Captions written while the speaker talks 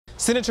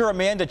Senator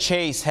Amanda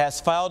Chase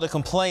has filed a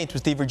complaint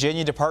with the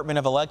Virginia Department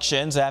of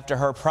Elections after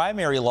her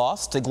primary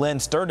loss to Glen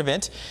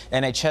Sturtevant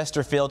in a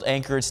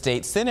Chesterfield-anchored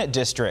state Senate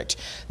district.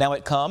 Now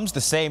it comes the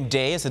same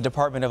day as the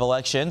Department of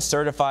Elections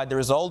certified the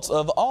results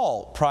of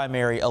all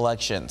primary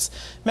elections.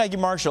 Maggie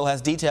Marshall has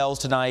details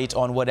tonight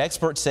on what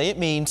experts say it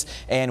means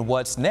and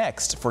what's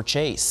next for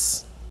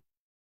Chase.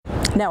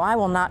 No, I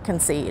will not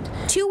concede.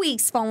 2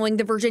 weeks following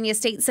the Virginia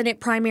State Senate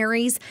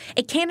primaries,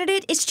 a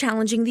candidate is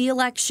challenging the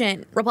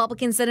election.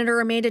 Republican Senator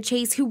Amanda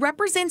Chase, who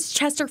represents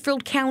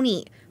Chesterfield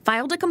County,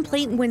 filed a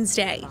complaint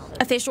Wednesday.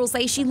 Officials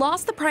say she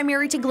lost the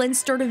primary to Glen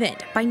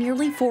Sturtevant by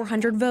nearly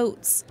 400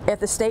 votes. If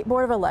the State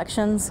Board of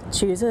Elections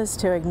chooses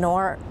to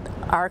ignore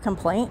our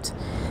complaint,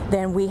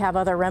 then we have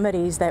other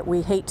remedies that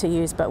we hate to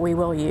use, but we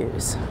will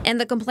use. And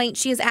the complaint,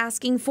 she is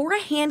asking for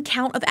a hand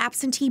count of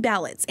absentee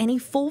ballots and a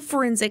full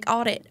forensic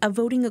audit of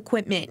voting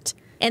equipment.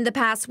 In the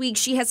past week,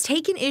 she has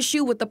taken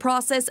issue with the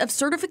process of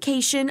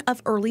certification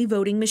of early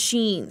voting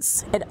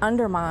machines. It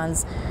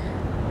undermines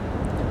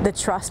the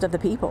trust of the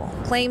people.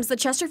 Claims the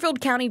Chesterfield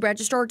County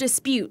Registrar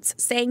disputes,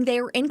 saying they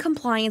are in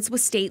compliance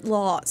with state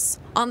laws.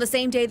 On the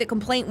same day the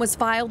complaint was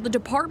filed, the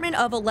Department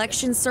of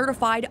Elections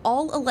certified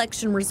all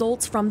election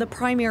results from the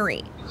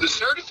primary. The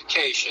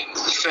certification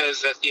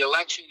says that the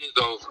election is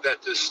over,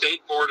 that the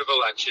State Board of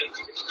Elections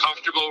is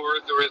comfortable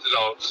with the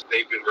results.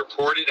 They've been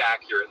reported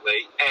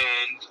accurately,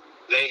 and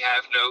they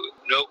have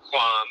no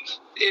qualms.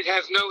 It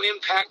has no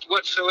impact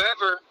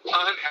whatsoever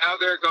on how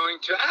they're going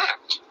to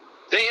act.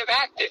 They have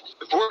acted.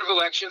 The Board of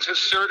Elections has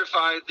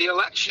certified the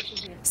election.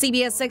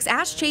 CBS 6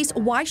 asked Chase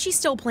why she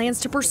still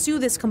plans to pursue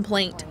this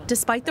complaint,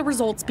 despite the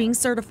results being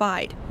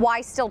certified.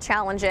 Why still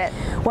challenge it?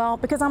 Well,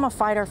 because I'm a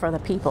fighter for the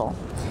people.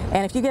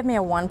 And if you give me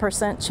a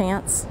 1%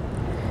 chance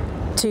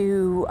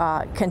to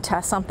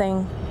contest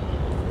something,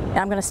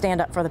 I'm going to stand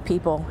up for the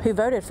people who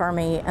voted for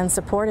me and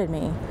supported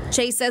me.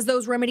 Chase says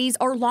those remedies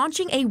are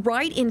launching a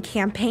write-in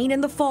campaign in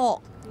the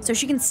fall, so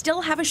she can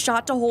still have a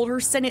shot to hold her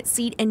Senate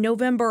seat in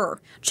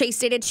November. Chase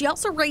stated she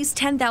also raised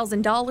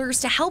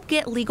 $10,000 to help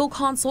get legal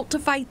consult to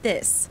fight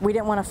this. We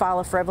didn't want to file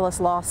a frivolous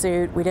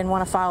lawsuit. We didn't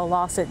want to file a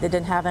lawsuit that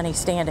didn't have any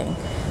standing.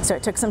 So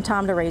it took some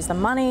time to raise the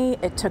money.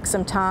 It took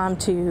some time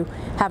to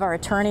have our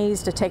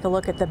attorneys to take a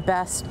look at the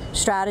best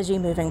strategy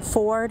moving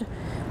forward,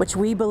 which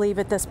we believe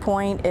at this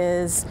point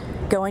is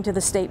going to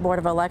the State Board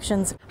of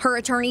Elections. Her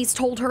attorneys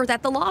told her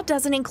that the law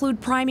doesn't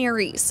include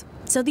primaries.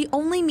 So the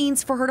only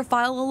means for her to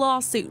file a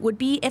lawsuit would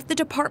be if the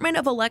Department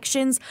of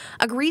Elections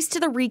agrees to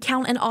the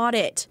recount and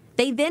audit.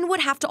 They then would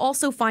have to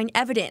also find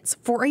evidence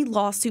for a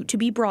lawsuit to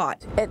be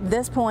brought. At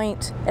this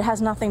point, it has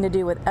nothing to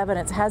do with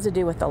evidence, it has to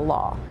do with the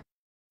law.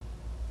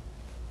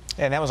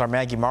 And that was our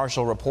Maggie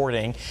Marshall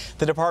reporting.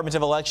 The Department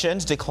of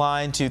Elections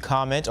declined to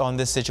comment on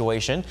this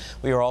situation.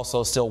 We are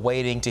also still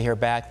waiting to hear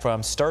back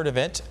from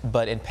Sturtevant,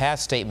 but in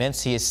past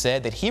statements, he has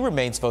said that he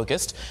remains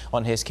focused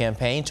on his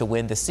campaign to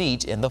win the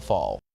seat in the fall.